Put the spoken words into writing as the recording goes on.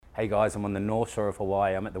Hey guys, I'm on the North Shore of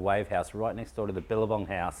Hawaii. I'm at the Wave House right next door to the Billabong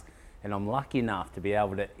House, and I'm lucky enough to be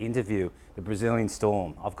able to interview the Brazilian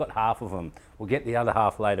Storm. I've got half of them. We'll get the other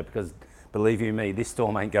half later because, believe you me, this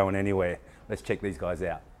storm ain't going anywhere. Let's check these guys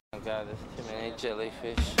out. Oh god, there's too many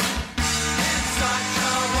jellyfish. It's such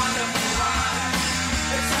a wonderful ride.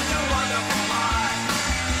 It's such a wonderful ride.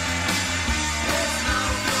 It's no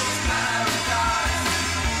fool's paradise.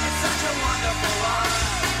 It's such a wonderful ride.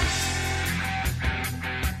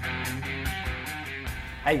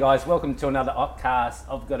 Hey guys, welcome to another Opcast.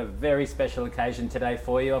 I've got a very special occasion today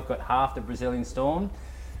for you. I've got half the Brazilian Storm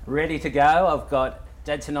ready to go. I've got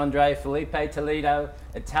Jadson Andre, Felipe Toledo,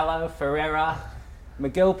 Italo Ferreira,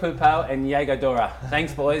 Miguel Pupo and Diego Dora.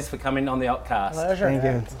 Thanks boys for coming on the Opcast. Pleasure. Thank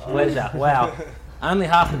you. Pleasure. Wow. Only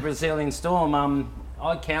half the Brazilian Storm.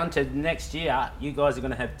 I counted next year you guys are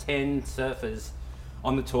going to have 10 surfers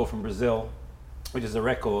on the tour from Brazil, which is a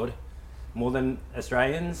record. More than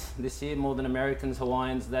Australians this year, more than Americans,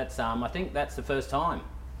 Hawaiians. That's I think that's the first time.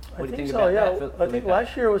 What do you think about that? I think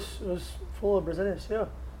last year was full of Brazilians. Yeah.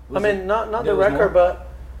 Was I mean, it? not There the was record, more?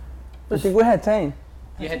 but I think we had 10.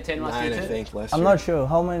 You had 10 last 9, year I too? think, last I'm year. not sure.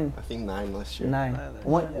 How many? I think 9 last year. 9.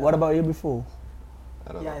 What about you before?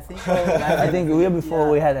 I don't Yeah, know. I think. I think the year before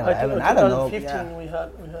we had 11. I don't know. 2015 we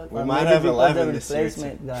had. We Or might maybe have because 11 the this year.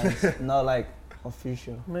 replacement guys, not like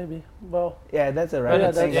official. Maybe. Well, Yeah, that's a But record. Yeah,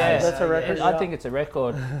 it's- that's- that's a record, I yeah. think it's a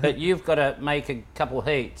record. But you've got to make a couple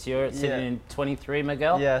heats. You're sitting Yeah. in 23,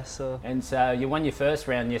 Miguel. Yeah, so. And so you won your first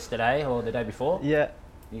round yesterday or the day before. Yeah,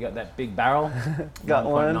 You got that big barrel, got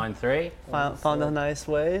one. 1.93. Found a nice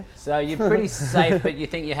wave. So you're pretty safe, but you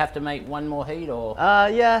think you have to make one more heat or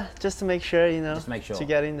Yeah, just to make sure, Just make sure. to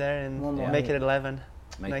get in there and One more make heat. it 11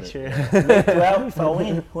 make next it- year. Make 12 if I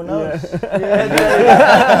win. Who knows?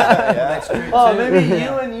 That's true oh, too. maybe you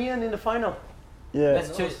and Ian in the final. Yeah.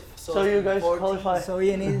 That's true. So you guys qualify. So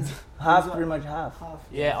you need Half, pretty much half.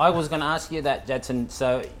 Yeah, I was going to ask you that, Jadson.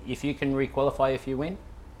 So if you can re-qualify if you win?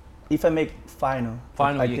 If I make final,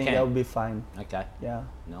 Final, I you think can. that would be fine. Okay, Yeah.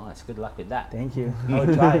 nice. Good luck with that. Thank you. I'll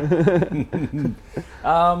try.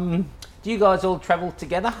 Do you guys all travel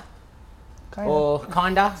together? Kind of. Or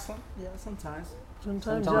kinda? Yeah, sometimes.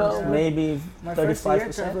 Sometimes, Sometimes, yeah. Maybe My first year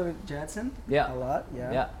 35%. traveled with Jadson Yeah. a lot.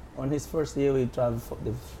 Yeah. Yeah. On his first year, we traveled for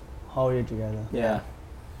the whole year together. Yeah.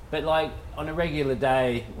 But like on a regular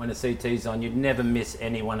day when a CT's on, you'd never miss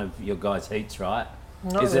any one of your guys' heats, right?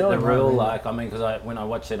 Not Is it really. the rule? really. Like, I mean, because when I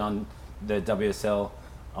watch it on the WSL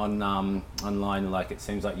on online, like it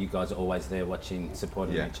seems like you guys are always there watching,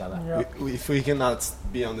 supporting Yeah. each other. Yeah. If we cannot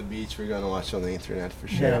be on the beach, we're gonna watch on the internet for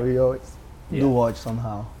sure. Yeah, we always Yeah. do watch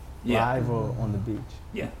somehow, Yeah. live or on the beach.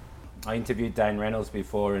 Yeah. I interviewed Dane Reynolds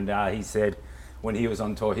before, and he said when he was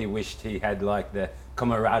on tour, he wished he had like the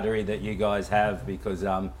camaraderie that you guys have because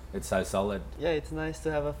it's so solid. Yeah, it's nice to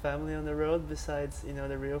have a family on the road besides,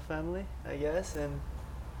 the real family, I guess. And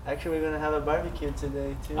actually, we're gonna have a barbecue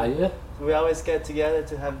today too. Are you? We always get together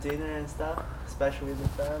to have dinner and stuff, especially with the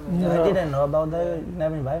family. Yeah. I didn't know about that. You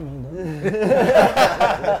never invited me though.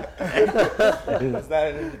 Is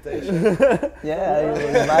that an invitation? Yeah, you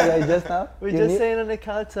invited just now. We're You just need- saying on the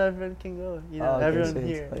couch so everyone can go. Oh, okay, everyone so it's-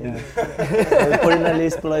 here. yeah. We put in a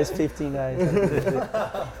list plus 15 guys.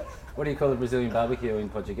 What do you call the Brazilian barbecue in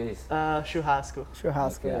Portuguese? Churrasco.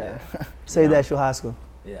 Churrasco. Yeah. Say that churrasco.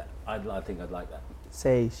 Yeah, I think I'd like that.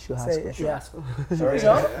 Say churrasco. Churrasco. There you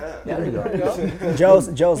go. There you go. There you go. Joe's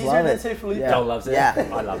Easier love than it. say Felipe. Joel loves it. Yeah.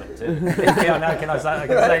 I love it too. Yeah, no,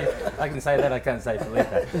 I can say that. I can't say Felipe.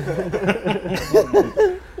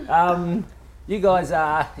 You guys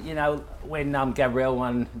are, when Gabriel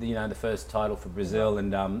won, the first title for Brazil,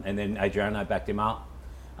 and then Adriano backed him up.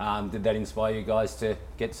 Did that inspire you guys to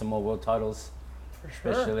get some more world titles, For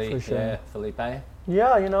sure. especially For sure. Felipe?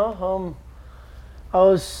 Yeah, I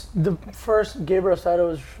was the first Gabriel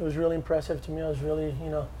title was really impressive to me. I was really,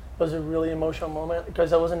 it was a really emotional moment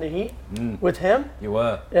because I was in the heat with him, You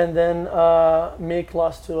were. and then Mick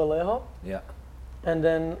lost to Alejo, Yeah. and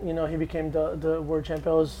then he became the world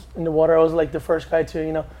champion. I was in the water. I was like the first guy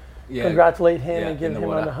to Yeah. congratulate him Yeah, and give in the him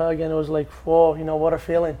water. a hug, and it was like, whoa, what a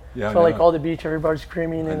feeling. Yeah, So I like know. all the beach, everybody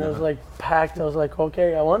screaming, and it was know. like packed. I was like,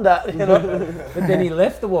 okay, I won that, But then he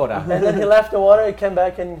left the water. And then he left the water, he came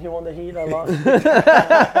back, and he won the heat. I lost.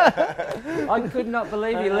 I could not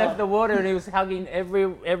believe he left the water and he was hugging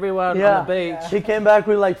everyone Yeah. on the beach. He came back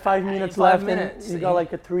with like 5 minutes 5 left, minutes. and he got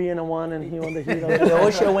like a 3 and a 1, and he won the heat. The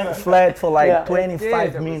ocean went flat for like Yeah, it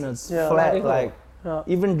 25 did. minutes. Yeah. Flat, Cool. like Yeah.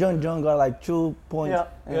 Even John got like 2 points Yeah.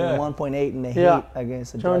 and Yeah. 1.8 in the Yeah. heat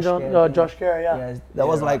against John, Josh Kerr. Josh Kerr, yeah. Yes, that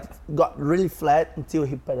was Yeah. like got really flat until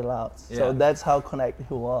he pedaled out. Yeah. So that's how connected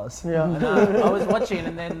he was. Yeah. No, I was watching,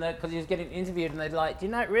 and then because he was getting interviewed, and they're like, "Do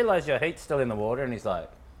you not realize your heat's still in the water?" And he's like,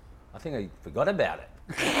 "I think I forgot about it."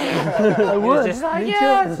 I He was would. just like, Me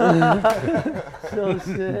 "Yes." So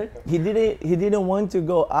sick. He didn't want to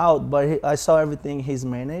go out, but I saw everything he's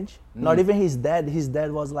managed. Not even his dad. His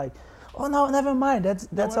dad was like, "Oh no, never mind.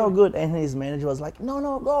 That's all good." And his manager was like,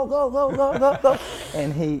 "No, go."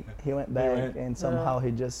 And he went back, went. and somehow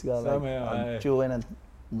he just got Somehow, like eh. a 2 and a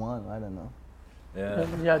 1. I don't know. Yeah.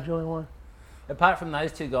 Yeah, Julian won. Apart from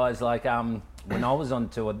those two guys, like when I was on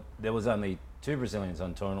tour, there was only 2 Brazilians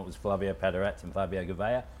on tour, and it was Flavio Paderatz and Fabio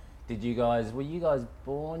Gouveia. Were you guys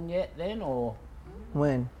born yet then, or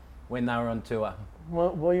When when they were on tour?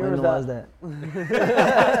 What year when was was that? that?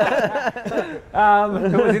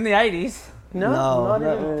 It was in the 80s. No, No, not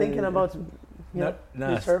not even really. thinking about No,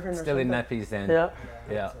 surfing or still in something. nappies then.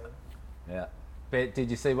 Yeah. Yeah. But did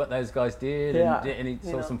you see what those guys did? Yeah, And any you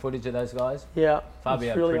saw know. some footage of those guys? Yeah. Fabio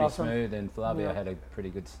it's really pretty awesome. smooth, and Flavio Yeah. had a pretty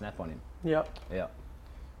good snap on him. Yeah. Yeah.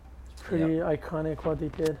 Pretty iconic what they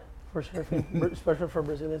did for surfing, especially for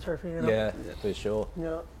Brazilian surfing. You know? Yeah, for sure.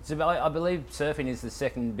 Yeah. So I believe surfing is the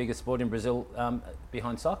second biggest sport in Brazil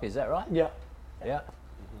behind soccer. Is that right? Yeah. Yeah.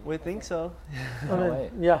 We think so. I mean,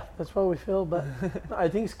 way. yeah, that's what we feel. But I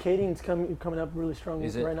think skating's coming up really strong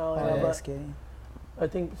Is it? right now. Oh, yeah, yeah. but Skating. I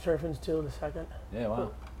think surfing's still the second. Yeah.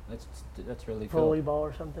 Wow. That's really cool. Volleyball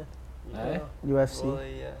or something. Eh? UFC.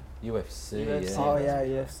 Volley, yeah. UFC. UFC. Oh Yeah.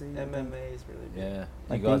 yeah, UFC. MMA is really big. Yeah.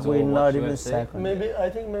 I You think guys we're all not watch even UFC? second. I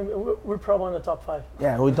think maybe we're probably in the top 5.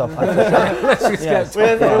 Yeah, we top 5. Let's just Yeah.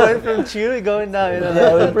 go. We went from Chile going down. You know?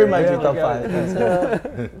 Yeah, we're pretty much Yeah, in top we 5. That's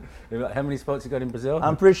it. How many sports you got in Brazil?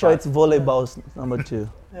 I'm pretty sure it's volleyball's number 2.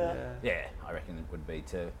 Yeah. Yeah, I reckon it would be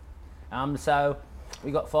too. So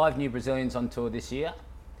we got 5 new Brazilians on tour this year.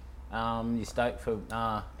 You stoked for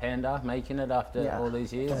Panda making it after Yeah. all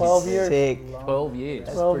these years? 12 years. Sick. 12 years.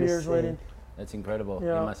 12 pretty years sick. waiting. That's incredible.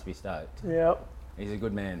 Yeah. He must be stoked. Yeah. He's a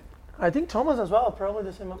good man. I think Thomas as well, probably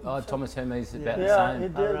the same. Oh, Thomas Hermes is about Yeah, the he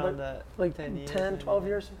same. did, Around but that. like 10 years, 10, maybe. 12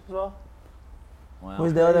 years as well. Wow.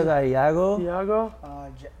 Who's the other guy? Iago? Iago.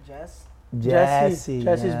 Jesse. Jesse's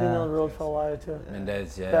been yeah. on the road for a while too.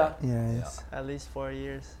 Mendez, Yeah. yeah. Yes. At least 4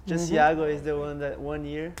 years. Just Mhm. Iago is the one that 1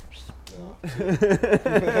 year.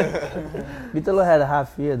 Vitalo had a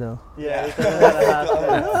half year though. Yeah, we can let it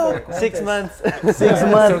happen. 6 months. 6 Still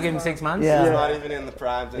months. give him 6 months? Yeah. He's not even in the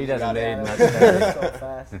primes. He doesn't need much. So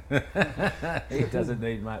fast. He doesn't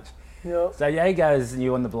need much. Yeah. So Jaego's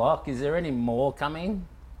new on the block. Is there any more coming?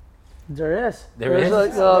 There is. There There's is?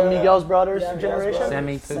 like Miguel's brothers Yeah, Miguel's generation. brothers.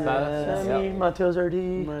 Sammy Pupa? Sammy, Yep. Matheus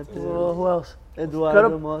Erdi. Matheus. Well, who else? Eduardo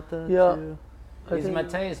Gotta- Mota. yeah. Too. I Is think-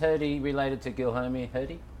 Mateus Hurdy related to Guilherme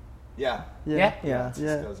Hurdy? Yeah. Yeah. Yeah. It's his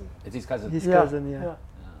Yeah. cousin. It's his cousin. His Yeah. cousin, yeah. Yeah. Oh,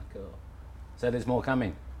 cool. So there's more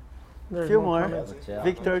coming. There's Few more. coming. Watch out.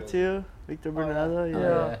 Victor too. Victor Bernardo, yeah.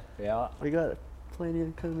 Oh, yeah. We got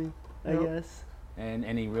plenty coming, I Yep. guess. And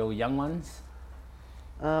any real young ones?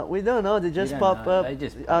 We don't know. They just don't pop know. up They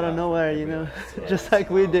just out of pop nowhere, you know, just like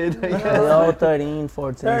we did. I guess. They're all 13,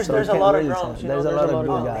 14. There's so a you can't lot of really grounds, tell. you There's know, a there's lot a of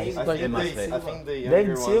lot good of- guys. I Like- think, must be. I think the David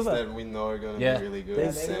younger ones Silva. that we know are going to Yeah. be really good.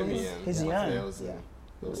 David Sammy Silva's- and he's young. Mateus and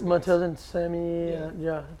those guys. Matheus and Sammy. Yeah.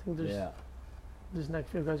 Yeah, I think there's Yeah. this next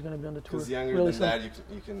few guys gonna be on the tour. Because younger really than soon. that,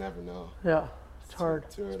 you can never know. Yeah, it's hard,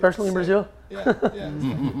 Too early especially to in say. Brazil. Yeah, yeah.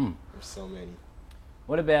 There's so many.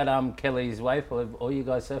 What about Kelly's Wave? Have all you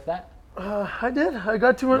guys surf that? I did. I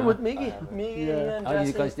got to it Yeah. with Miggy. Miggy Yeah. and Oh,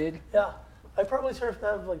 Jesse. you guys did? Yeah, I probably surfed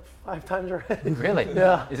that like 5 times already. Really?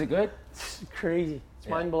 Yeah. Is it good? It's crazy. It's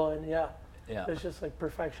Yeah. mind blowing. Yeah, Yeah. it's just like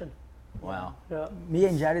perfection. Wow. Yeah. Me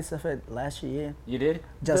and Jared surfed last year. You did?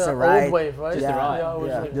 Just the a ride. Old wave, right? Just a ride. Yeah, it was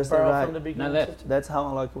Yeah, like just a barrel ride. from the beginning. left. That's how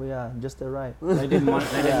unlucky we are. Just a ride. They didn't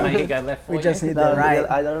make you go left for We you? just need the the ride.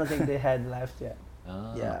 I don't think they had left yet.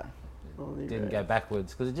 Oh. Yeah. Only Didn't right. go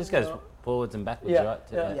backwards because it just goes No. forwards and backwards, Yeah, right?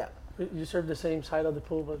 to yeah. that. Yeah. You serve the same side of the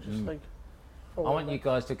pool, but just like. I want you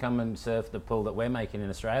guys to come and surf the pool that we're making in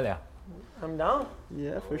Australia. I'm down.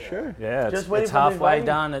 Yeah, for sure. Yeah, Just waiting it's for the halfway inviting.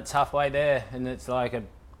 done. It's halfway there, and it's like a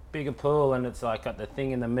bigger pool, and it's like got the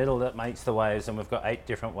thing in the middle that makes the waves, and we've got 8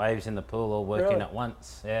 different waves in the pool all working Really? at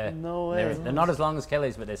once. Yeah, No they're, way. they're not as long as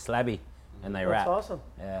Kelly's, but they're slabby, and they That's wrap. awesome.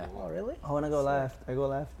 Yeah, Oh, really? I want to go left. I go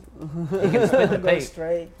left. you can split the Go peak.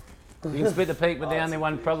 straight. You can split the peak, but the only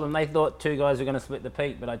one problem, they thought 2 guys were going to split the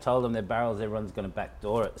peak, but I told them their barrels, everyone's going to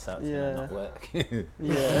backdoor it, so it's going Yeah. to not work. Yeah.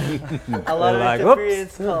 A lot They're like, of "Whoops."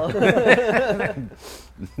 experience called.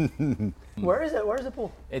 Where is it? Where's the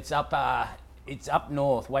pool? It's up It's up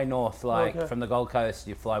north, way north, like Okay. from the Gold Coast.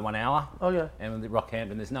 You fly 1 hour, Okay. and with the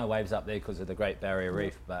Rockhampton, there's no waves up there because of the Great Barrier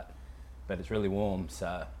Reef, but it's really warm,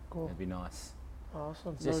 so Cool. it'd be nice.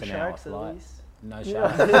 Awesome. It's No just an hour sharks at flight. least. No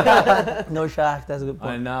Yeah. sharks. No shark. That's a good I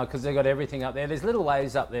point. know, because they've got everything up there. There's little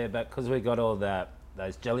waves up there, but because we've got all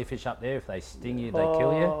those jellyfish up there, if they sting you, they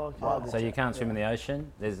kill you. Oh, okay. So you can't swim in the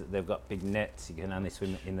ocean. They've got big nets. You can only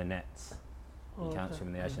swim in the nets. You can't Okay. swim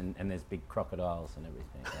in the ocean, and there's big crocodiles and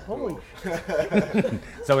everything. Holy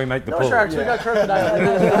So we make the no pool. sharks. We got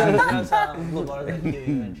crocodiles.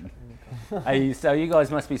 Hey, so you guys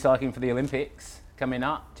must be cycling for the Olympics coming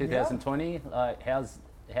up, 2020. Like, how's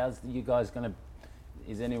you guys going to?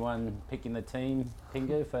 Is anyone picking the team,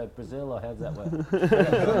 Pingu, for Brazil, or how's that work?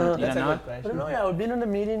 You don't know? I don't know. Yeah, we've been in the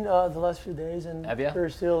meeting the last few days, and Have ya? they're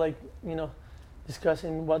still like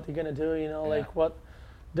discussing what they're gonna do. Yeah. Like what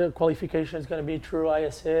the qualification is gonna be through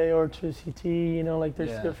ISA or through CT. Like they're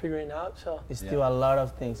Yeah. still figuring out. So It's still a lot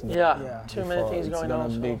of things. yeah, too many before things it's going gonna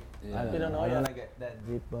on. So be- Yeah. we don't know I yet. don't wanna get that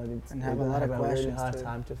deep, but it's And they're have a gonna lot of have a really questions hard too.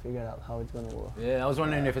 time to figure out how it's gonna work. Yeah, I was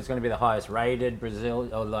wondering if it's going to be the highest rated Brazil,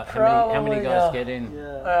 or like how many Probably, guys yeah. get in?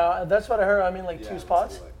 Yeah. That's what I heard. I mean, like Yeah, two it's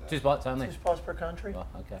spots, like that. 2 spots only. 2 spots per country. Oh,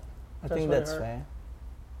 okay. I That's think what I that's heard. fair.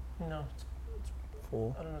 It's,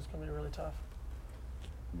 Full. I don't know. It's gonna be really tough.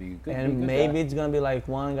 Be good. And be good, maybe yeah. it's gonna be like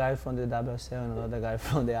one guy from the WSL and another guy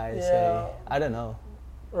from the ISA. Yeah. I don't know.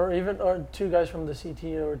 Or 2 guys from the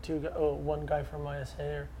CT, or 1 guy from ISA,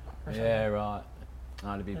 or something. Yeah, right.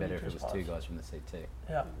 Oh, it'd be Maybe better if 2 it was 2 spots. guys from the CT.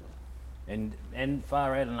 Yeah. And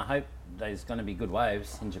far out, and I hope there's going to be good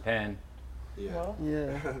waves in Japan. Yeah. Well,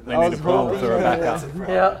 Yeah. They I need was a pool hoping for a that-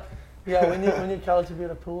 backup. yeah. We need Cal to be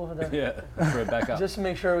at a pool over there. Yeah, for a backup. Just to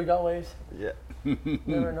make sure we got waves. Yeah.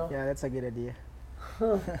 Never know. Yeah, that's a good idea.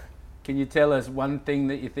 Can you tell us one thing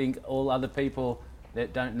that you think all other people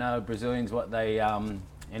that don't know Brazilians, what they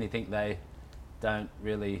anything they don't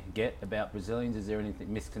really get about Brazilians? Is there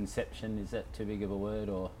anything misconception? Is that too big of a word,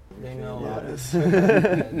 or? They know.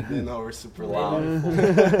 They know we're super loud.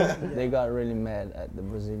 They got really mad at the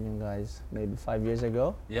Brazilian guys maybe 5 years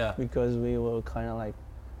ago Yeah. because we were kind of like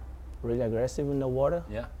really aggressive in the water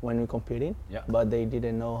Yeah. when we competing. Yeah. But they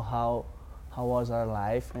didn't know how was our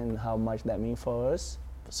life and how much that mean for us.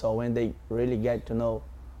 So when they really get to know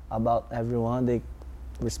about everyone, they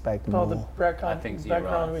respect All more. the background, I think you're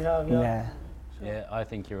background right. we have. Yeah. Yeah, I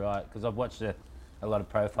think you're right, because I've watched a lot of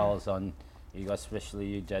profiles on you guys, especially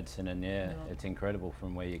you, Jadson, and it's incredible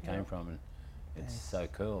from where you came from, and it's so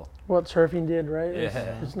cool. What surfing did, right?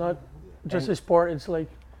 Yeah. It's not just a sport. It's like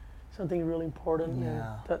something really important and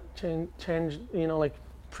Yeah. that changed, like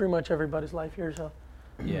pretty much everybody's life here. So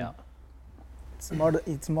Yeah, It's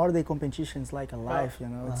more the competition. It's like a life,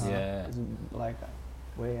 It's, yeah, It's like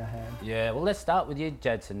way ahead. yeah. Well, let's start with you,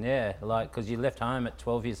 Jadson. Yeah, like because you left home at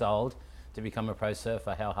 12 years old to become a pro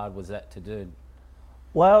surfer. How hard was that to do?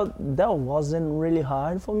 Well, that wasn't really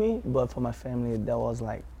hard for me, but for my family, that was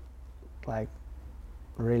like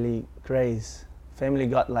really crazy. Family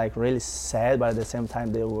got like really sad, but at the same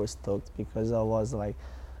time they were stoked because I was like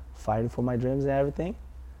fighting for my dreams and everything.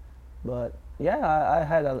 But yeah, I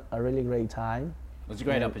had a really great time. It was a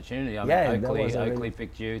great Yeah. opportunity. I mean, Yeah, that Oakley, was a really- Oakley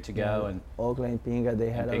picked you to go, and Oakley and Pinga, they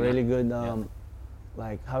had a Pinga, really good yeah.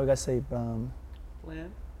 like how we gotta say Plan.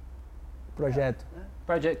 project.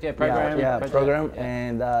 project, yeah, program, Yeah, project, program, yeah.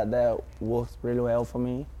 and that worked really well for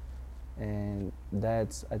me, and I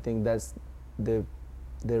think that's the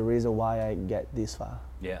reason why I get this far.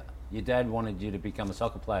 Yeah. Your dad wanted you to become a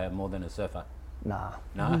soccer player more than a surfer. Nah,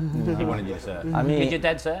 No, he wanted you to surf. I mean- did your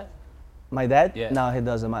dad surf? my dad? Yeah. No, he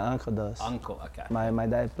doesn't. My uncle does. Uncle, okay. My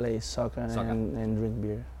dad plays soccer, Soccer. And drink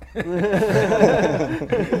beer.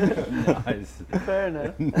 Nice. Fair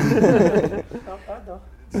enough. not bad though.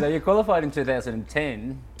 So you qualified in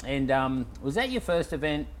 2010, and was that your first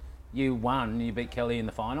event you won? You beat Kelly in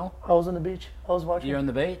the final. I was on the beach. I was watching. You're on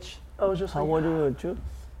the beach. I was just How like, old are you, too?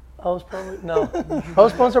 I was probably no. I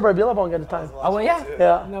was sponsored by Billabong at the time. Oh well, yeah.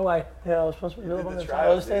 Yeah. No way. Yeah, I was sponsored by Billabong at the time. I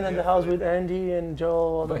trials, was staying didn't at you? the house with Andy and Joe,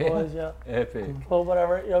 all the Oh, yeah? boys. Yeah. Epic. Well,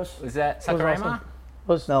 whatever. Yeah, Was that was Sakurama? awesome.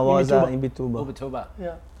 Was No, it was Imbituba. in Bituba. Ubatuba.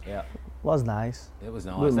 Yeah. Yeah. Was nice. It was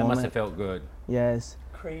nice. Good That must moment. have felt good. Yes.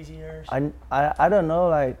 Crazy years. I don't know,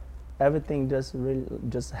 like everything just really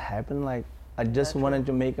just happened. Like I just Natural. wanted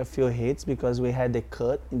to make a few hits because we had the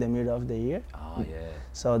cut in the middle of the year. Oh yeah.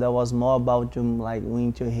 So that was more about to like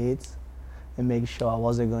win 2 hits and make sure I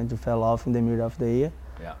wasn't going to fall off in the middle of the year.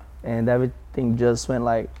 Yeah. And everything just went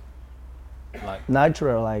like Like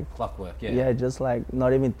natural, like clockwork. Yeah. yeah, just like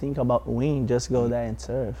not even think about win, just go there and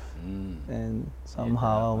surf. Mm. And Yeah,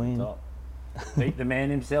 somehow I on win. top. Beat the man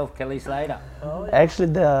himself, Kelly Slater. Oh, yeah. Actually,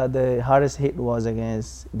 the hardest hit was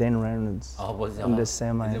against Dan Reynolds Oh, was it? in the It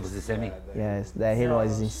semis. was the semi. Yes, that hit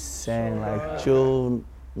was insane. Like 2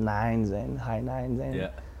 9s and high 9s, and Yeah.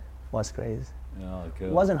 was crazy. Oh, cool.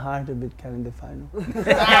 It wasn't hard to beat Kelly in the final.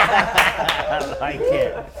 I like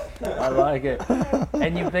it. I like it.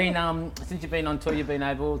 And you've been since you've been on tour, you've been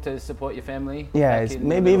able to support your family. Yes, back in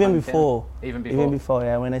maybe your even little hometown? before. Even before. Even before,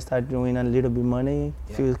 yeah. When I started doing a little bit money,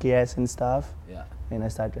 Yeah. few kids and stuff, Yeah. and I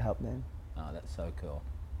started to help them. Oh, that's so cool.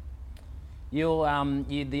 You're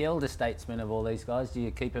the elder statesman of all these guys. Do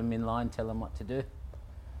you keep them in line, tell them what to do?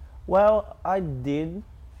 Well, I did.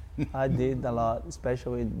 I did a lot,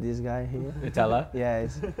 especially with this guy here. Italo?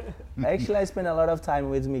 Yes. Actually, I spent a lot of time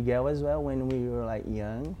with Miguel as well when we were like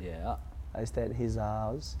young. Yeah. I stayed at his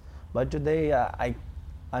house. But today,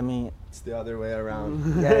 I mean, It's the other way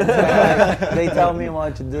around. yeah, it's like they tell me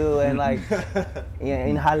what to do, and like yeah,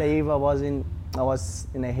 in Haleiwa, I was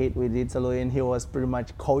in a hit with Italo, and he was pretty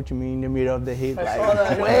much coaching me in the middle of the hit. I Like, saw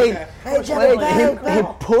that, yeah. wait, he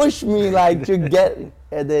pushed me like to get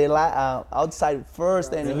at the outside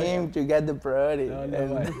first, and him to get the priority. No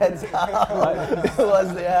and way. that's how it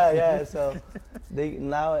was. Yeah. So they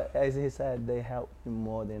now, as he said, they help me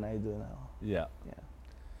more than I do now. Yeah. Yeah.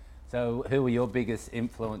 So, who were your biggest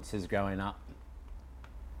influences growing up?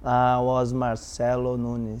 Was Marcelo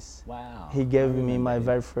Nunes. Wow. He gave me remember my him.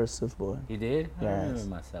 very first surfboard. He did? I Yes. remember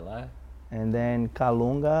Marcelo. And then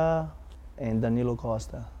Kalunga and Danilo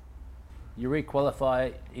Costa. You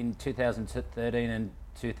re-qualified in 2013 and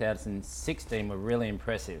 2016 were really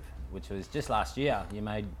impressive, which was just last year. You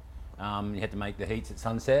made, you had to make the heats at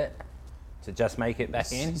Sunset to just make it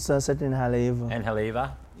back in. Sunset in Haleiwa. And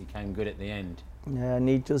Haliva, you came good at the end. Yeah, I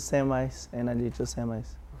need 2 semis, and I did 2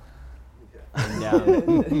 semis.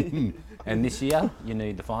 And, and this year, you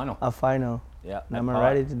need the final. A final. Yeah. I'm at Pi.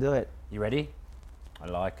 ready to do it. You ready? I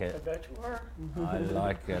like I it. bet you are. I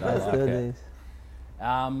like it. I Let's like do it.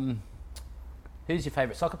 this. Who's your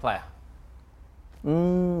favourite soccer player?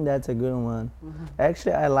 That's a good one.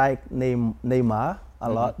 Actually, I like Neymar a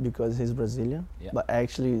lot because he's Brazilian. Yeah. But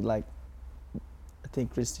actually, like, I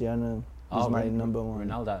think Cristiano is my number one.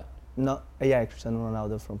 Ronaldo, No, yeah, Cristiano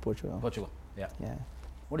Ronaldo from Portugal. Portugal. Yeah. Yeah.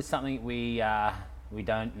 What is something we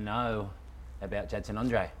don't know about Jadson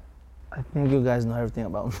Andre? I think you guys know everything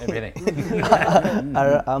about me. Everything.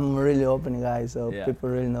 I'm really open guy, so Yeah. people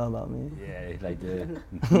really know about me. Yeah, they do.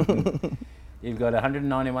 You've got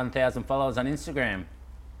 191,000 followers on Instagram.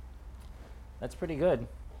 That's pretty good.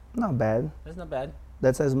 Not bad. That's not bad.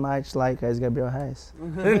 That's as much like as Gabriel has.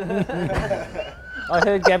 I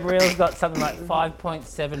heard Gabriel's got something like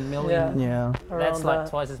 5.7 million. Yeah. That's Around like that.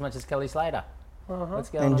 twice as much as Kelly Slater. Uh-huh. What's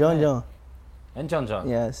going And on John there? John. And John John.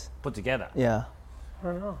 Yes. Put together. Yeah. I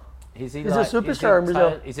don't know. Is he He's a like, superstar in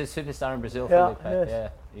Brazil. He's a superstar in Brazil, Yeah, Felipe. yes. Yeah,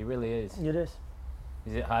 he really is. It is.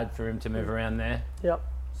 Is it hard for him to move around there? Yep.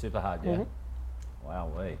 Super hard, yeah. Mhm.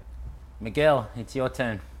 Wow, wee. Miguel, it's your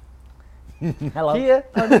turn. Hello. Here.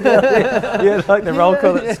 Yeah, like the roll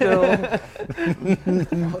call at school.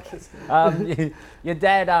 Your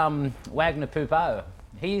dad, Wagner Pupo,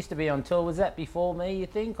 he used to be on tour. Was that before me, you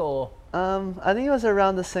think, or I think it was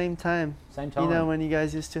around the same time. same time? You know, when you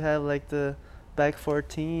guys used to have like the back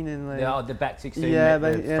 14 and like the back 16, yeah,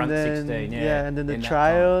 the back, front and then 16, yeah. and then the in that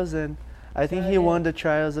trials, and I think he won the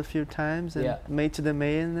trials a few times and Yeah. made to the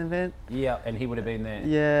main event. time. Yeah, and he would have been there.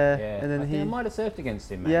 Yeah, Yeah. and then I think I he might have surfed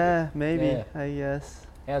against him, maybe. yeah, maybe Yeah. I guess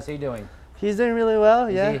How's he doing? he's doing really well.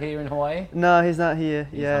 Is yeah. he here in Hawaii? No, he's not here.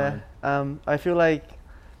 He's yeah. I feel like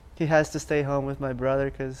he has to stay home with my brother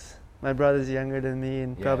because my brother's younger than me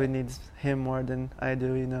and Yeah. probably needs him more than I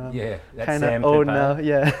do. You know. Yeah, that's Kind Sam of old Pupo. now.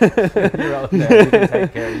 Yeah. You're old now. You can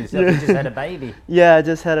take care of yourself. You just had a baby. Yeah, I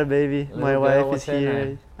just had a baby. Little My girl, wife what's is her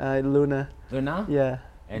here. name? Luna. Luna? Yeah.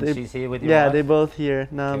 And They- she's here with your Yeah, wife? they both here.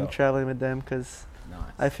 Now Cool. I'm traveling with them because Nice.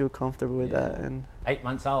 I feel comfortable with Yeah. that. And 8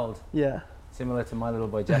 months old. yeah. Similar to my little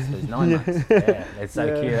boy Jasper's 9 months. Yeah, it's so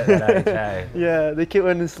Yeah. cute at that age, hey? Yeah, the kid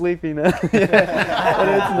went to sleepy now.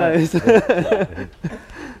 Yeah, but it's nice.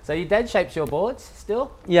 So your dad shapes your boards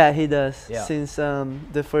still? Yeah, he does. Yeah. Since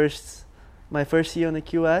my first year on the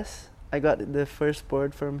QS, I got the first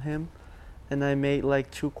board from him, and I made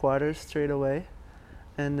like 2 quarters straight away,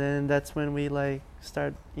 and then that's when we like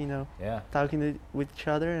start, Yeah, talking with each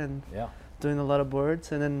other and yeah. doing a lot of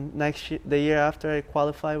boards. And then the year after, I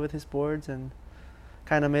qualified with his boards and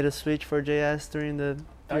kind of made a switch for JS during the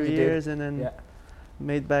Oh, 3 you did? years, and then Yeah.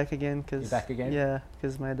 made back again because back again? Yeah,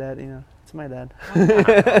 because my dad, it's my dad.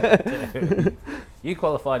 You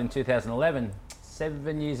qualified in 2011,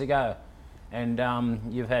 7 years ago, and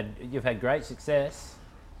you've had great success.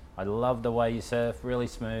 I love the way you surf, really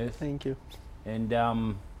smooth. Thank you. And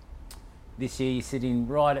this year you're sitting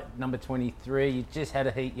right at number 23. You just had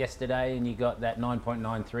a heat yesterday and you got that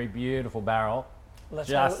 9.93 beautiful barrel. Let's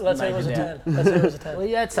Just say it was a made it 10. Let's say it was a 10. Well,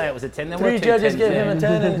 yeah, I'd say it was a 10. There Three were two judges 10s gave there. him a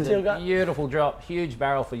 10 and It was two a got. beautiful drop, huge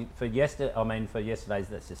barrel for yesterday. I mean, for yesterday's.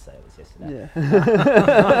 Let's just say it was yesterday.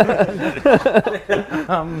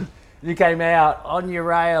 Yeah. You came out on your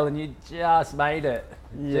rail and you just made it.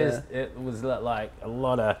 Yeah. It was like a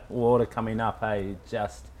lot of water coming up. Hey, you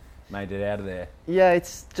just made it out of there. Yeah,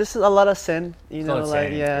 it's just a lot of sand, you It's a know, lot of like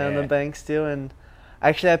sand, on yeah. the bank still. And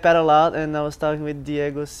actually, I paddle out, and I was talking with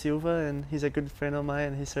Diego Silva, and he's a good friend of mine,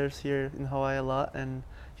 and he surfs here in Hawaii a lot. And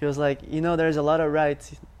he was like, you know, there's a lot of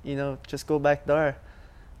rights, you know, just go back there.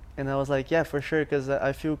 And I was like, yeah, for sure, because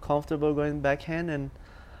I feel comfortable going backhand. And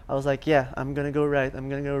I was like, yeah, I'm gonna go right.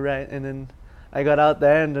 And then I got out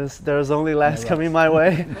there, and there was only lefts coming my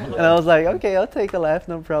way, and I was like, okay, I'll take a left,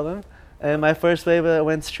 no problem. And my first wave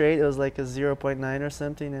went straight. It was like a 0.9 or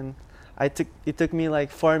something, and it took me like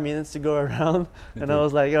 4 minutes to go around, and I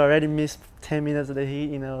was like, I already missed 10 minutes of the heat.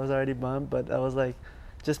 You know, I was already bummed, but I was like,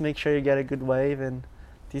 just make sure you get a good wave. And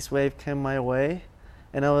this wave came my way,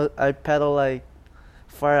 and I paddled like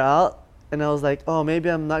far out, and I was like, oh, maybe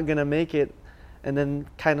I'm not gonna make it. And then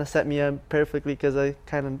kind of set me up perfectly because I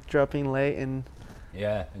kind of dropped in late and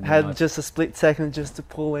Yeah. And had just a split second just to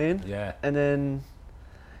pull in. Yeah. And then,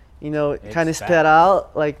 you know, It's kind of fast. sped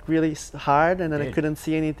out like really hard, and then I Good. couldn't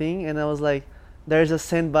see anything. And I was like, there's a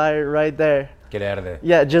sandbar right there. Get out of there.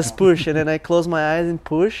 Yeah, just push. And then I closed my eyes and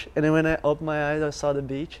push. And then when I opened my eyes, I saw the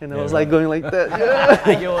beach. And I Yeah, was like right. going like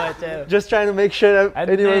that. You were too. Just trying to make sure that And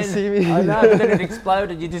anyone then- see me. I know, but then it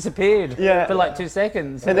exploded. You disappeared. Yeah. For like 2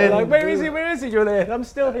 seconds. And They're then- like, where is he? Where is he? You're there. I'm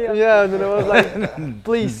still here. Yeah, and then I was like,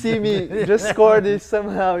 please see me. Just score this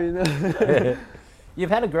somehow, you know.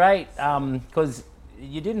 You've had a great, because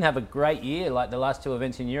you didn't have a great year like the last two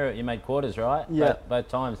events in Europe. You made quarters, right? Yeah. Both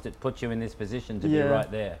times that put you in this position to Yeah. be right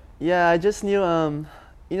there. Yeah, I just knew,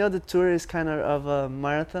 you know, the tour is kind of a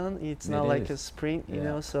marathon. It's not It like a is. sprint, you Yeah.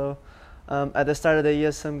 know. So at the start of the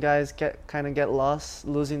year, some guys get lost,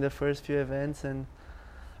 losing the first few events, and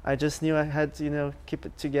I just knew I had to, you know, keep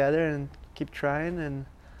it together and keep trying. And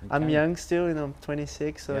I'm Okay. young still, you know, I'm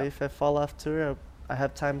 26. So Yeah. if I fall off tour, I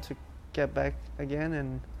have time to get back again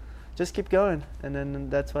and just keep going. And then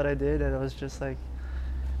that's what I did. And I was just like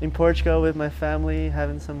in Portugal with my family,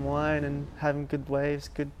 having some wine and having good waves,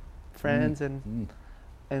 good friends, and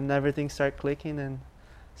everything started clicking and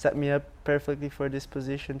set me up perfectly for this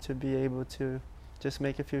position to be able to just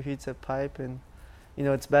make a few hits at pipe. And you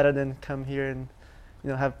know, it's better than come here and, you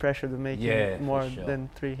know, have pressure to make Yeah, for more sure. than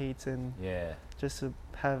 3 hits. And Yeah. just to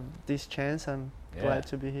have this chance, I'm Yeah. glad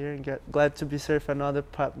to be here and glad to be surf another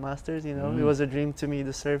Pipe Masters. You know, it was a dream to me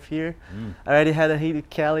to surf here. I already had a hit with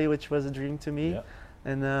Cali, which was a dream to me, Yep.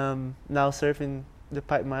 and now surfing the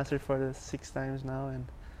Pipe Master for the 6 times now, and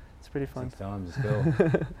it's pretty fun. 6 times is cool.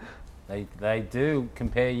 they do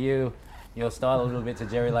compare your style a little bit to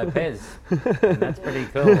Jerry Lopez. And that's pretty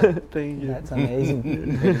cool. Thank you. That's amazing.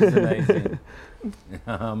 It is amazing.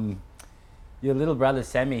 Your little brother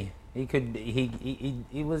Sammy,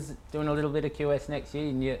 he was doing a little bit of QS next year,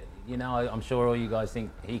 and you know, I'm sure all you guys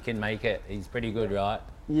think he can make it. He's pretty good, right?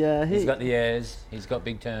 Yeah, He's got the airs. He's got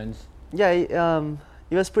big turns. Yeah,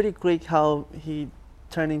 it was pretty quick how he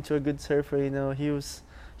turned into a good surfer. You know, he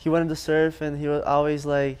wanted to surf, and he was always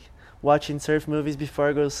like watching surf movies before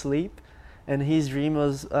I go to sleep. And his dream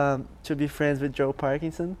was to be friends with Joe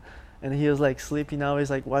Parkinson, and he was like sleeping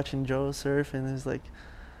always like watching Joe surf, and he was like,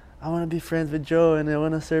 I want to be friends with Joe, and I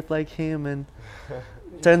want to surf like him. And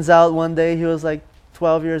turns out one day he was like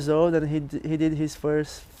 12 years old, and he did his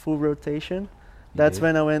first full rotation. That's did?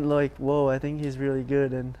 when I went like, whoa, I think he's really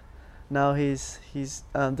good. And now he's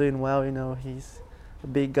doing well. You know, he's a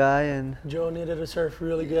big guy, and Joe needed to surf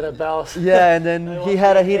really good at Bells. yeah. And then he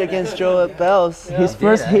had a hit against Joe at Bells. Yeah. His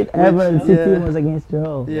first hit ever in CT Yeah. was against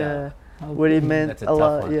Joe. Yeah, How where he cool. meant That's a a tough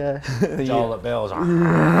lot. one. Yeah, Joel at Bells.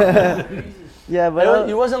 yeah, But but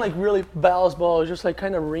it wasn't like really Bells ball. It was just like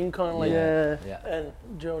kind of rincon, like, yeah. Yeah. and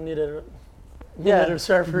Joe needed Yeah. to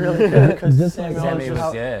surf really good because Just like Sammy Sammy was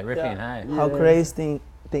was ripping, yeah. hey. How Yeah. crazy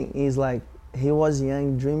thing is, like, he was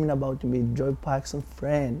young, dreaming about to be Joy Paxson's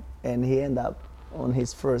friend, and he ended up on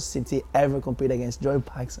his first CT ever compete against Joy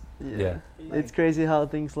Paxson. Yeah. It's crazy how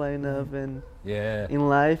things line up and Yeah. in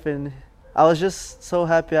life, and I was just so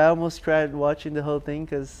happy. I almost cried watching the whole thing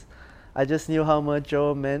because I just knew how much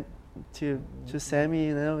Joe meant to Sammy,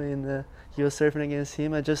 you know, and he was surfing against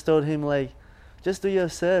him. I just told him, like, just do your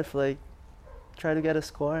surf, like, try to get a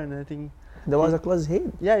score, and I think There was a close hit.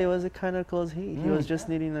 Yeah, it was a kind of close heat. He was Mm. just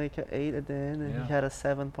needing like an 8 at the end, and Yeah. he had a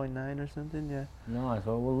 7.9 or something. Yeah. Nice.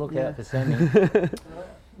 Well, we'll look Yeah. out for Sammy.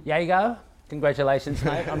 Jago, congratulations,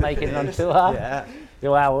 mate, on making it on tour. Yeah.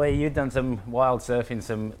 Well, you've done some wild surfing,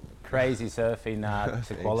 some crazy surfing to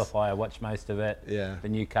Thanks. qualify. I watched most of it. Yeah. The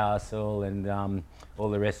Newcastle and all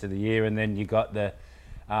the rest of the year, and then you got the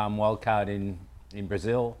wild card in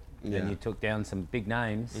Brazil. Yeah. And you took down some big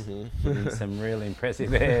names, Mm-hmm. with some really impressive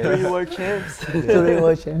 3 airs. world champs. Three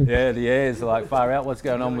watching. Yeah, the airs are like far out. What's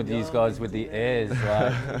going on with these guys with the airs?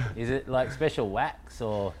 Like, is it like special wax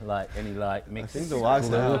or like any like I mix? think the wax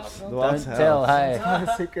glue? helps. The Don't wax tell,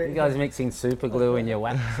 helps. hey. You guys mixing super glue in your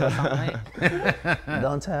wax or something?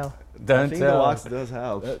 Don't tell. I Don't think the tell. wax does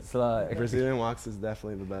help. It's like, Brazilian wax is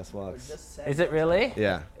definitely the best wax. is it really?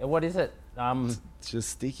 Yeah. What is it? It's just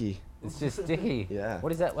sticky. It's just sticky. Yeah.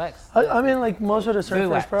 What is that wax? I mean, like most of the Foo surfers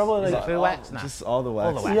wax. probably Is like it foo wax? No. Just all the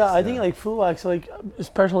wax. the wax. yeah, I think like Foo Wax, like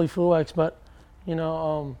especially Foo Wax, but you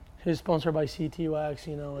know, he's sponsored by CT Wax,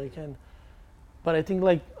 you know, like but I think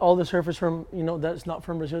like all the surfers from that's not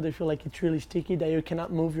from Brazil, they feel like it's really sticky that you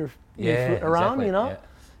cannot move your foot around, exactly, you know. yeah.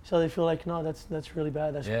 So they feel like no, that's really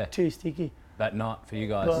bad. That's Yeah. too sticky. But not for you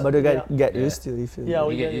guys. But- But you Yeah. get Yeah. used to it if you. Yeah, you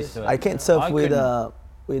we get get used to it. I can't surf I with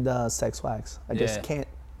couldn't- sex wax. I Yeah. just can't.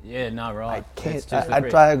 Yeah, no, right. I can't. It's too I slippery.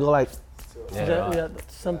 try to go like. Yeah, right.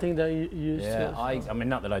 That's something that you use. Yeah, to, I mean,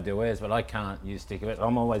 not that I do airs, but I can't use stick of it.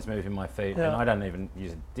 I'm always moving my feet, and Yeah. I don't even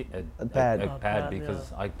use A pad. a A pad pad,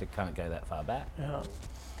 because I can't go that far back. Yeah.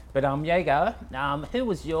 But Jago, who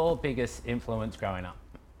was your biggest influence growing up?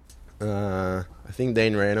 I think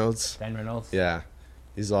Dane Reynolds. Dan Reynolds? Yeah.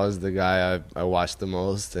 He's always the guy I watch the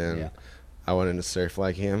most, and Yeah. I wanted to surf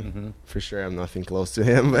like him. Mhm. For sure, I'm nothing close to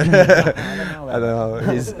him, but I don't know I about don't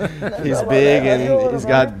know. He's big and he's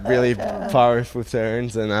got really powerful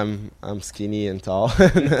turns, and I'm skinny and tall.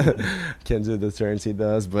 Can't do the turns he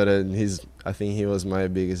does, but I think he was my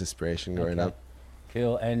biggest inspiration growing Okay. up.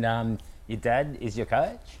 Cool. And your dad is your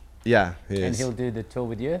coach, Yeah, he and is. he'll do the tour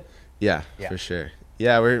with you. Yeah, Yeah. for sure.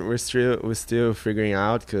 Yeah, we're still figuring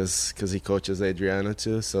out because he coaches Adriano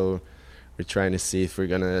too, so we're trying to see if we're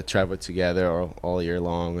gonna travel together all year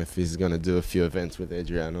long. If he's gonna do a few events with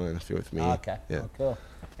Adriano and a few with me. Okay. Yeah. Oh, cool.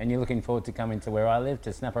 And you're looking forward to coming to where I live,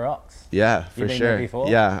 to Snapper Rocks. Yeah, for You've been sure. there before?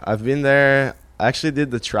 Yeah, I've been there. I actually did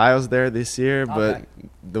the trials there this year, Okay. but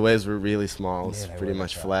the waves were really small. It's Yeah, they pretty were,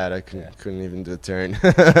 much that's flat. I Yeah. couldn't even do a turn.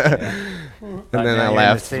 But And then now I you're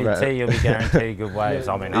left. In the CT, you'll be guaranteed good waves.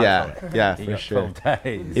 I mean, Yeah, yeah, you for got sure. 12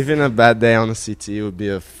 days. Even a bad day on the CT would be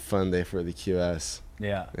a fun day for the QS.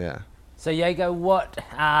 Yeah. Yeah. So Jago, what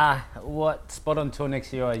spot on tour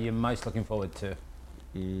next year are you most looking forward to?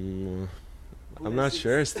 I'm not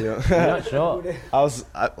sure still. I'm not sure.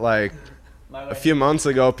 Like a few months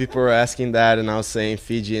ago, people were asking that, and I was saying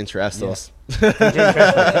Fiji and Trestles.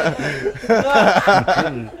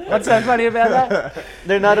 What's so funny about that?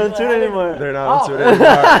 They're not on tour anymore. They're not Oh. on tour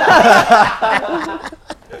anymore.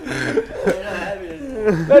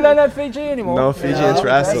 No, Fiji anymore. No Fiji and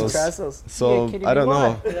Trestles. Trestles. So kidding I me? don't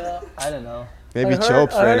know. I don't know. Maybe I heard-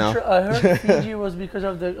 Chopes I right heard now. I heard Fiji was because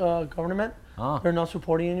of the government. Oh, They're not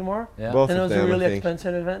supporting anymore. yeah. Both And it of was a them, really I think.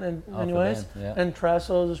 expensive event, Oh, for anyways. them, yeah. And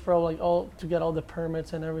Trestles is probably like all to get all the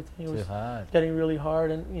permits and everything. It Too was hard. getting really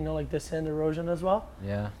hard, and like the sand erosion as well.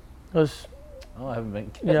 Yeah. It was Oh, I haven't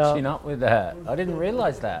been Yeah. catching up with that. I didn't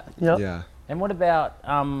realise that. yeah. Yeah. And what about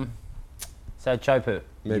so Chopu?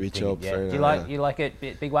 Maybe You think, Chopes yeah. right Do you now, like yeah. you like it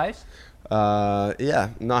big waves? Yeah,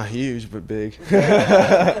 not huge, but big.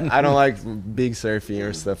 I don't like big surfing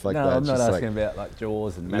or stuff like no, that. I'm not Just asking about like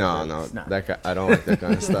jaws and no, mavericks. I don't like that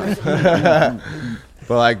kind of stuff.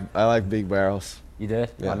 But I like big barrels. You do?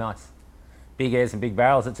 Yeah. Oh, nice. Big airs and big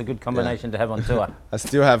barrels. It's a good combination to have on tour. I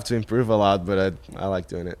still have to improve a lot, but I like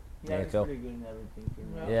doing it. Yeah, cool. pretty good in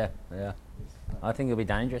everything. Yeah. I think it'll be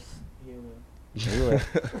dangerous. You will.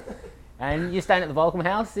 And you're staying at the Volcom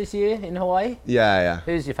House this year in Hawaii. Yeah.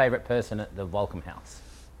 Who's your favourite person at the Volcom House?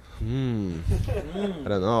 I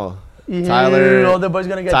don't know. Yeah, Tyler- all the boys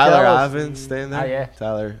gonna get Tyler jealous. Ivan staying there. Oh, yeah.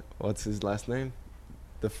 Tyler, what's his last name?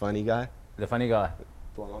 The funny guy. The funny guy.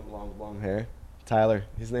 Blonde hair. Tyler.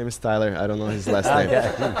 His name is Tyler. I don't know his last name.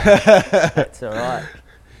 Okay. That's all right.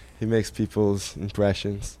 He makes people's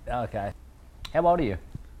impressions. Okay. How old are you?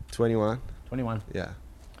 21. 21. Yeah.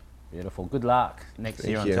 Beautiful. Good luck next Thank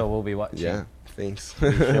year you. until we'll be watching. Yeah. Thanks.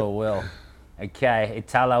 We sure will. Okay,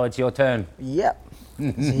 Italo, it's your turn. Yep.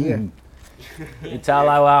 It's here.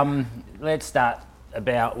 Italo, let's start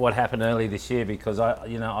about what happened early this year because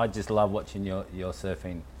I just love watching your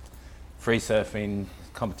surfing, free surfing,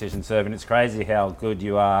 competition surfing. It's crazy how good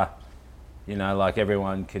you are. Like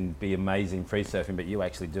everyone can be amazing free surfing, but you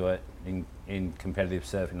actually do it in competitive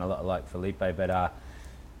surfing, a lot like Felipe.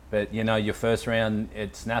 But you know, your first round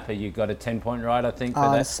at Snapper, you got a 10-point ride, I think, for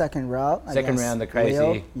that. Second round. Second against round, the crazy,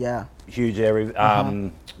 Leo. Yeah. huge area.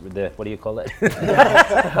 The what do you call it?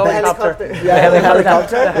 Helicopter. Yeah, the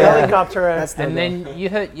helicopter. The helicopter. That's the And then you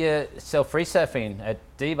hurt yourself free surfing at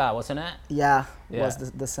D-Bar, wasn't it? yeah, Yeah.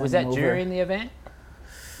 was the same Was that mover. during the event?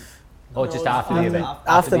 Or just after the event?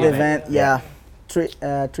 After the event, yeah.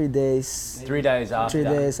 3 days. 3 days after.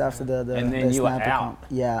 3 days after the And then the you were Snapper out. comp.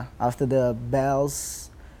 Yeah, after the Bells,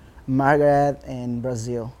 Margaret, and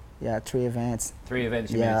Brazil. Yeah, 3 events. 3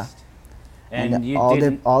 events you Yeah. missed. And you all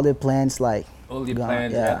didn't, all the plans like all your gone,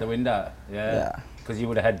 plans yeah. out the window. Yeah. Yeah. Because you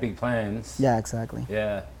would have had big plans. yeah, exactly.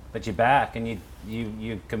 Yeah. But you're back and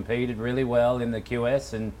you competed really well in the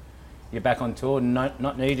QS and you're back on tour,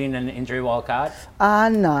 not needing an injury wild card.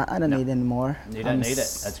 No, I don't need any more. You don't need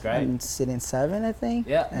it. That's great. I'm sitting 7, I think.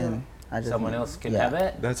 Yeah. And I just Someone need- else can yeah. have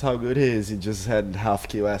it. That's how good he is. He just had half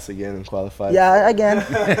QS again and qualified. Yeah, again.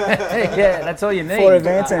 Yeah, that's all you need. 4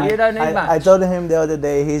 events. And You don't need much. I told him the other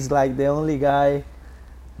day he's like the only guy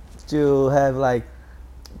to have like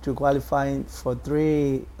to qualify for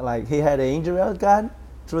 3. Like he had an injury wild card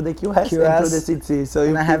through the QS, and through the CT. So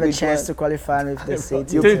And you I have a pick chance which to qualify with the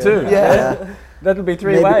city. You do too. Yeah. That'll be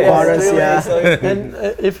 3 Maybe ways. quarters, one. yeah. So And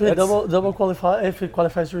if he double qualify, if he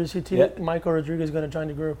qualifies through CT, Yeah. Michael Rodriguez is going to join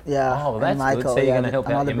the group. Yeah. Oh, well, and that's good. Michael, So you're yeah, gonna help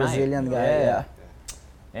out another your mate. Brazilian guy. Yeah. Yeah.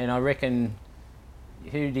 And I reckon,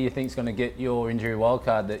 who do you think's going to get your injury wild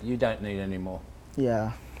card that you don't need anymore?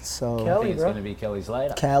 Yeah. So I Kelly, think it's bro. going to be Kelly's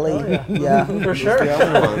later. Kelly. Oh, yeah. yeah. For sure. The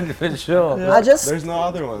other one. For sure. I just There's no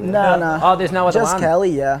other one. no. Oh, there's no other Just one. Kelly.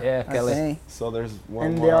 Yeah. Yeah, I Kelly. think. So there's one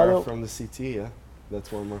And the more other- from the CT, yeah? That's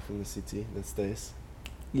one more from the CT that stays.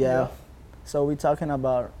 Yeah. So we're talking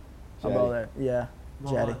about Jetty. it. Yeah.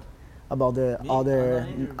 Jetty. About the other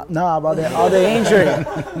about the other injury.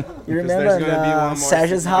 You remember there's gonna be one more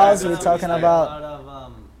Serge's CT house? guy We're that's talking gonna be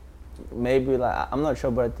about. maybe like I'm not sure,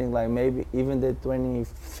 but I think like maybe even the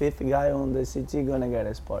 25th guy on the CT gonna get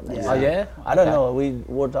a spot. next Yeah. Oh, year. yeah? I don't Okay. know. We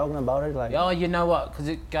were talking about it like Oh, you know what? Because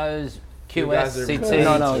it goes You guys QS, are-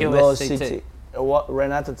 CT, no, it QS, goes CT. CT. What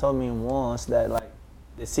Renato told me once that like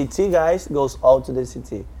the CT guys goes all to the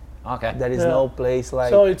CT. Okay. There is Yeah. no place like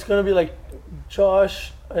So it's going to be like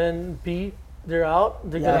Josh and Pete, they're out.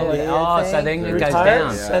 They're Yeah, going to yeah. like Oh, so then it goes retire.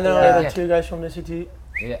 down. Yeah. And then Yeah. only the 2 guys from the CT.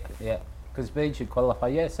 Yeah, yeah. Because Bede should qualify.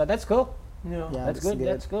 Yeah, so that's cool. Yeah. Yeah, That's good.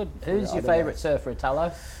 That's good. Who's the your other favourite guys. surfer,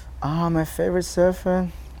 Talo? My favorite surfer,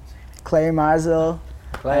 Clay Marzo,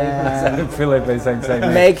 Clay. Philip is saying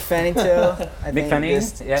Meg Fennington. I Mick think Fanning?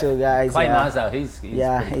 these Yeah. 2 guys. Clay yeah. Marzo, he's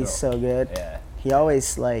Yeah, pretty he's cool. so good. Yeah. He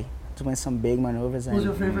always like doing some big maneuvers Who's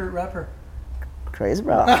your and favorite rapper? crazy,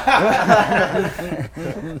 bro.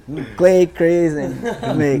 Clay, crazy, and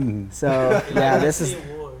Mick. So yeah, this is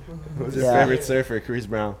Who's your Yeah. favorite surfer? Chris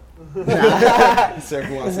Brown. He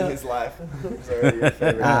surfed once in his life. He's already your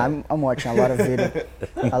favorite. I'm watching a lot of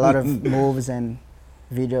a lot of moves and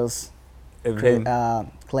videos.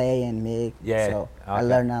 Clay and Mick. Yeah, So I okay.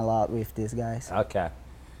 learn a lot with these guys. Okay.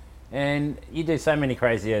 And you do so many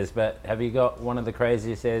crazy airs, but have you got one of the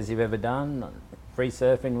craziest airs you've ever done? Free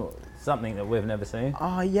surfing, something that we've never seen?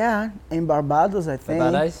 Oh yeah, in Barbados I think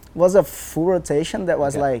Barbados? was a full rotation that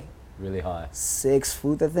was Okay. like Really high. 6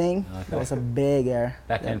 foot I think. Okay. It was a big air.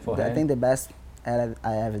 Backhand, I forehand? think the best air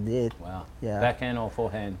I ever did. Wow. Yeah. Backhand or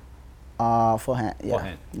forehand? Forehand. Yeah.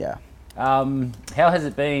 Forehand. Yeah. How has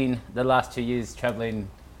it been the last 2 years travelling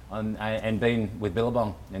on and being with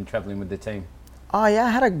Billabong and travelling with the team? Oh yeah, I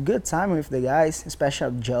had a good time with the guys,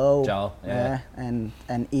 especially Joe. Joel, yeah. and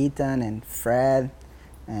Ethan and Fred,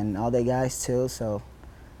 and all the guys too. So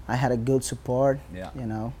I had a good support. Yeah. You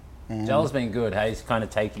know. And Joel's been good. Hey, he's kind of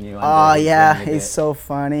taking you under. oh his yeah, wing a he's bit. so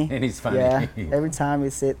funny. And he's funny. Yeah. Every time we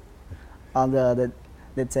sit on the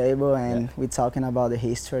table and Yeah. we're talking about the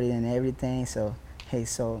history and everything. So he's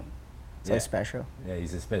so Yeah. special. Yeah,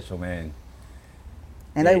 he's a special man.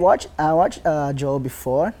 And Yeah. I watched Joe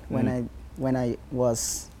before Mm. when I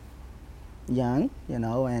was young, you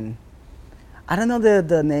know, and I don't know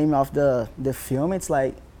the name of the film. It's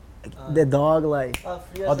like the dog, like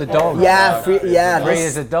Oh, the dog. yeah, free, yeah, Free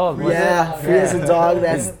this- as a dog. Was yeah, it? free as a dog.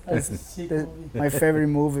 That's Sequel. my favorite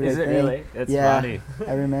movie. Is I it think. really? That's yeah, funny.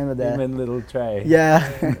 I remember that. Him and little Trey. Yeah.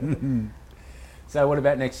 So what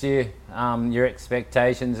about next year? Your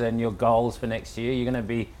expectations and your goals for next year? You're going to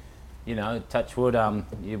be, you know, touch wood,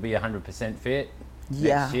 you'll be 100% fit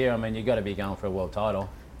Yeah. next year. I mean, you've got to be going for a world title.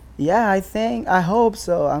 Yeah, I hope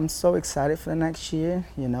so. I'm so excited for the next year.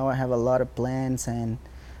 You know, I have a lot of plans and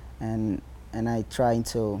I trying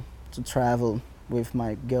to travel with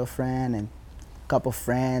my girlfriend and couple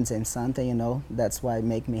friends and something, you know. That's why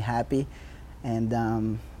make me happy,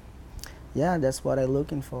 and yeah, that's what I'm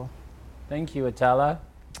looking for. Thank you, Italo.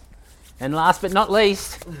 And last but not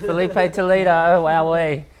least, Felipe Toledo.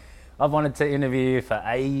 Wowee. I've wanted to interview you for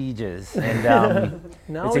ages, and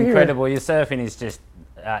Now it's we're here. incredible. Your surfing is just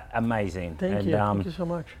amazing. Thank you. Thank you so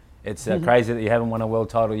much. It's crazy that you haven't won a world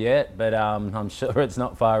title yet, but I'm sure it's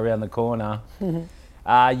not far around the corner.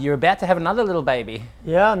 You're about to have another little baby.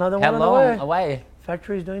 Yeah, another How one long on the way. away?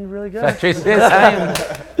 Factory's doing really good. Factory's the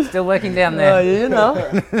same. Still working down there. You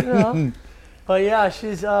know. But yeah,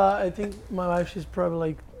 she's. I think my wife. She's probably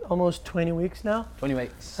like almost 20 weeks now. 20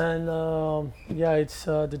 weeks. And yeah, it's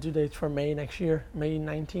the due date's for May next year, May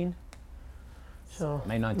 19. So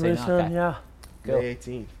May 19, really soon, okay. yeah. Cool. May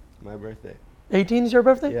 18th, my birthday. 18 is your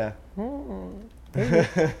birthday? Yeah.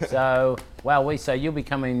 So, so you'll be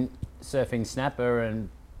coming surfing snapper and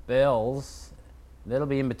bells. That'll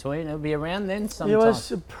be in between. It'll be around then sometime. It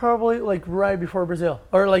was probably like right before Brazil,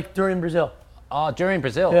 or like during Brazil. Oh, during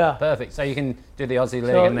Brazil. Yeah. Perfect. So you can do the Aussie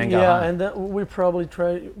leg So, and then go yeah, home. and then we probably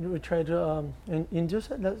try to induce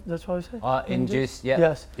it. That's what I say. Induce, yeah.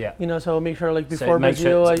 Yes. Yeah. You know, so make sure like So before make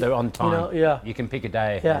Brazil, sure they're on time. You know, yeah. You can pick a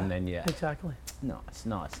day Yeah. and then, yeah. Exactly.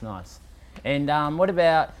 Nice. And what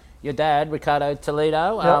about your dad, Ricardo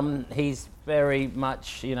Toledo? Yep. He's very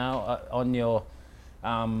much, on your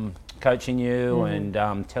coaching you and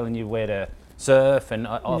telling you where to surf and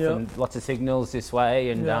often lots of signals this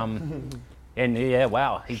way and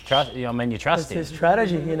you trust That's him. his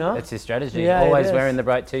strategy, you know. That's his strategy. Yeah, it Always is. wearing the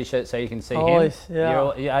bright t-shirt so you can see Always, him.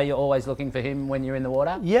 yeah. Are you always looking for him when you're in the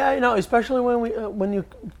water? Yeah, especially when you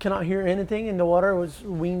cannot hear anything in the water. It was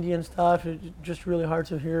windy and stuff. It's just really hard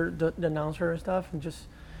to hear the announcer and stuff. And just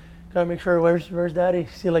gotta make sure where's Daddy.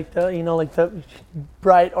 See like the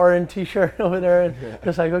bright orange T-shirt over there, and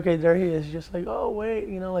just like okay, there he is. Just like oh wait,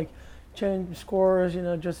 like change scores.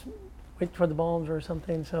 Just wait for the bombs or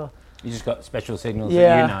something. So You just got special signals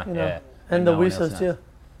yeah, that you know. Yeah. and no the one else whistles knows. too.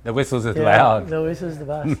 The whistles are Yeah, loud. the whistles the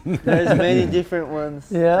best. There's many different ones.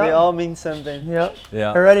 Yeah. They all mean something. Yeah.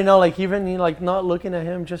 Yeah. I already know, like even not looking at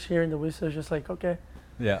him, just hearing the whistles, just like okay,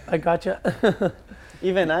 Yeah. I gotcha.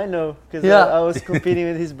 Even I know, because Yeah. I was competing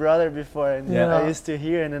with his brother before, and Yeah. I used to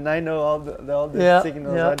hear, and then I know all the Yeah,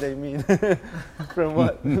 signals yeah. what they mean from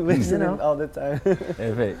what listening all the time.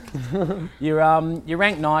 Perfect. You're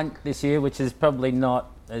ranked 9th this year, which is probably not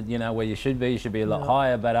where you should be. You should be a lot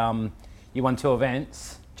higher, but you won 2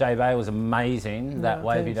 events. J Bay was amazing. That Yeah,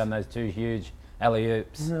 wave, you thanks. done those 2 huge alley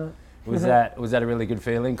oops. Yeah. Was that a really good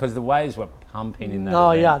feeling? Because the waves were pumping in that. No,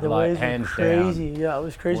 event, yeah, the like, waves were hands crazy. down. Yeah, it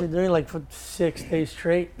was crazy. Doing like for 6 days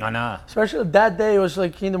straight. I know. Especially that day, it was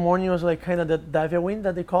like in the morning. It was like kind of the Davia wind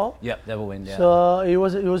that they call. Yep, devil wind. Yeah. So it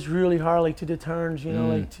was really hard, like to do turns.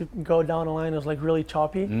 Like to go down the line. It was like really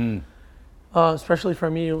choppy. Especially for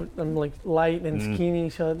me, I'm like light and skinny,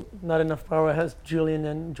 so not enough power. I has Julian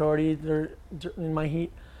and Jordy. They're in my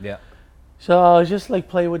heat. Yeah. So I was just like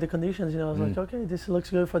play with the conditions. I was like, okay, this looks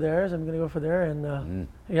good for theirs. I'm gonna go for there, and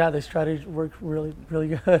yeah, the strategy worked really, really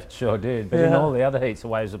good. Sure did. But in Yeah. all the other heats, the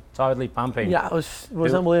waves were totally pumping. Yeah, it was Who-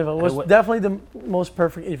 unbelievable. It was who- definitely the most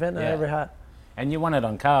perfect event I Yeah. ever had. And you won it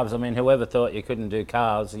on calves. I mean, whoever thought you couldn't do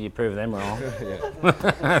calves, you proved them wrong. You're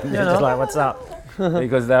just like, what's up?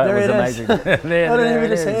 Because that There was it is. amazing. There I don't it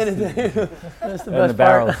even is. say anything. That's the And the best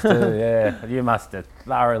barrels part. too, yeah. You must have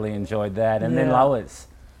thoroughly enjoyed that. And then Yeah. lowers.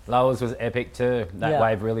 Lowers was epic too. That Yeah.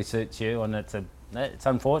 wave really suits you, and it's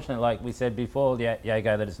unfortunate, like we said before,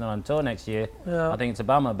 Jago, that it's not on tour next year. Yeah. I think it's a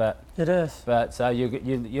bummer, but It is. so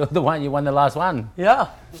you're the one. You won the last one. Yeah,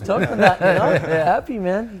 stoked on that. Happy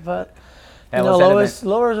man. But How was that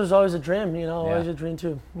lowers was always a dream. Always Yeah. a dream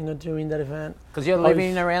to doing that event. Because you're Always-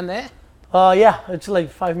 living around there. Yeah, it's like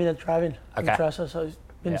 5-minute driving in Okay. Tressa, so I've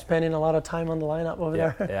been Yeah. spending a lot of time on the lineup over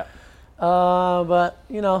there. Yeah. But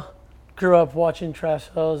grew up watching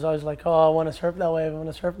Tressa. I was always like, oh, I want to surf that wave. I want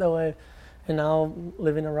to surf that wave. And now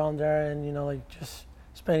living around there and like just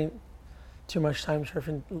spending too much time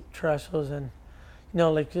surfing Trestles and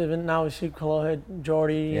like even now we see Kalohe,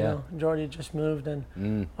 Jordy. Yeah. Jordy just moved and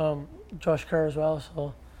Josh Kerr as well.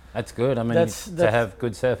 So That's good. I mean, That's- to that's- have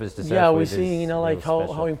good surfers to surf yeah, we with see is like real how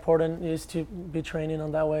special. important it is to be training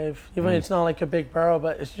on that wave. Even it's not like a big barrel,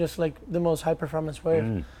 but it's just like the most high performance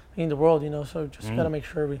wave in the world. So just gotta make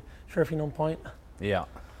sure we surfing on point. Yeah.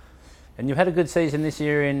 And you've had a good season this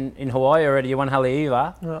year in Hawaii already. You won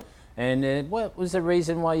Haleiwa. Yeah. And what was the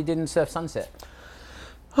reason why you didn't surf Sunset?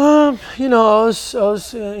 I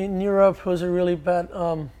was in Europe. It was a really bad,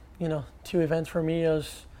 2 events for me. I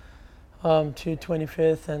was to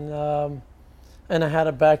 25th, and I had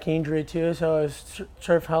a back injury too. So I was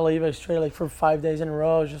surf Haleiwa straight like for 5 days in a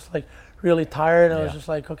row. I was just like really tired. And I was Yeah. just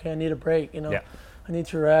like, okay, I need a break. You know, Yeah. I need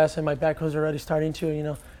to rest, and my back was already starting to, you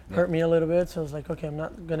know, Yeah. hurt me a little bit. So I was like, okay, I'm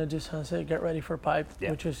not gonna do Sunset. Get ready for Pipe,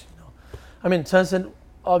 Yeah. which is, you know, I mean, Sunset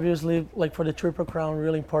obviously like for the Triple Crown,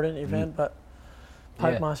 really important event, but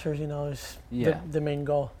Pipe Yeah. Masters, you know, is Yeah. the main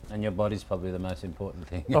goal. And your body's probably the most important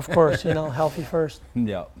thing. Of course, you know, healthy first.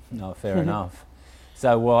 Yeah, no, fair enough.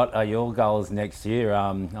 So what are your goals next year?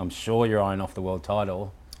 I'm sure you're eyeing off the world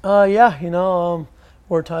title. Yeah, you know,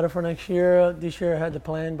 world title for next year. This year I had the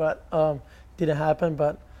plan, but didn't happen.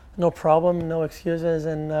 But no problem, no excuses,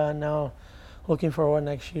 and now looking forward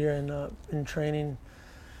next year and in training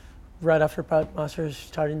right after Pipe Masters,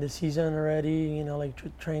 starting the season already. You know, like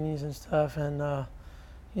trainings and stuff, and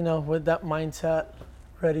you know, with that mindset,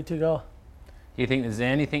 ready to go. Do you think there's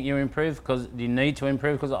anything you improve? Because you need to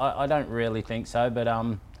improve. Because I don't really think so. But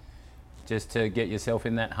just to get yourself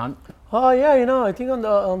in that hunt. Oh yeah, you know, I think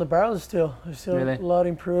on the barrels there's still Really? a lot to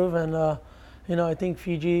improve, and you know, I think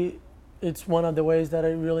Fiji, it's one of the ways that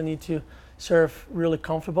I really need to surf really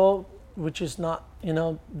comfortable, which is not, you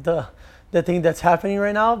know, the thing that's happening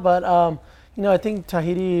right now. But you know, I think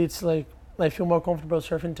Tahiti, it's like I feel more comfortable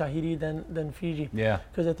surfing Tahiti than Fiji. Yeah.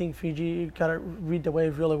 Because I think Fiji, you gotta read the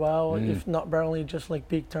wave really well, if not barreling just like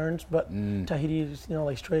big turns, but Tahiti is, you know,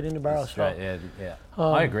 like straight in the barrel. Straight, So, yeah.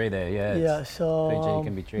 I agree there. Yeah. yeah, so Fiji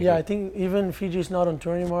can be tricky. yeah, I think even Fiji's not on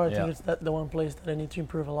tour anymore. I Yeah. think it's the one place that I need to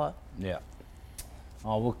improve a lot. Yeah.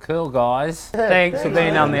 Oh well, cool guys. Thanks for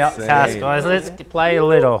being on the Upcast, guys. Let's play a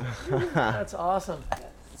little. That's awesome.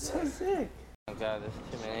 So sick. Oh god, there's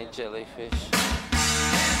too many jellyfish.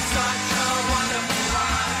 Such a wonderful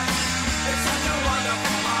ride. It's such a wonderful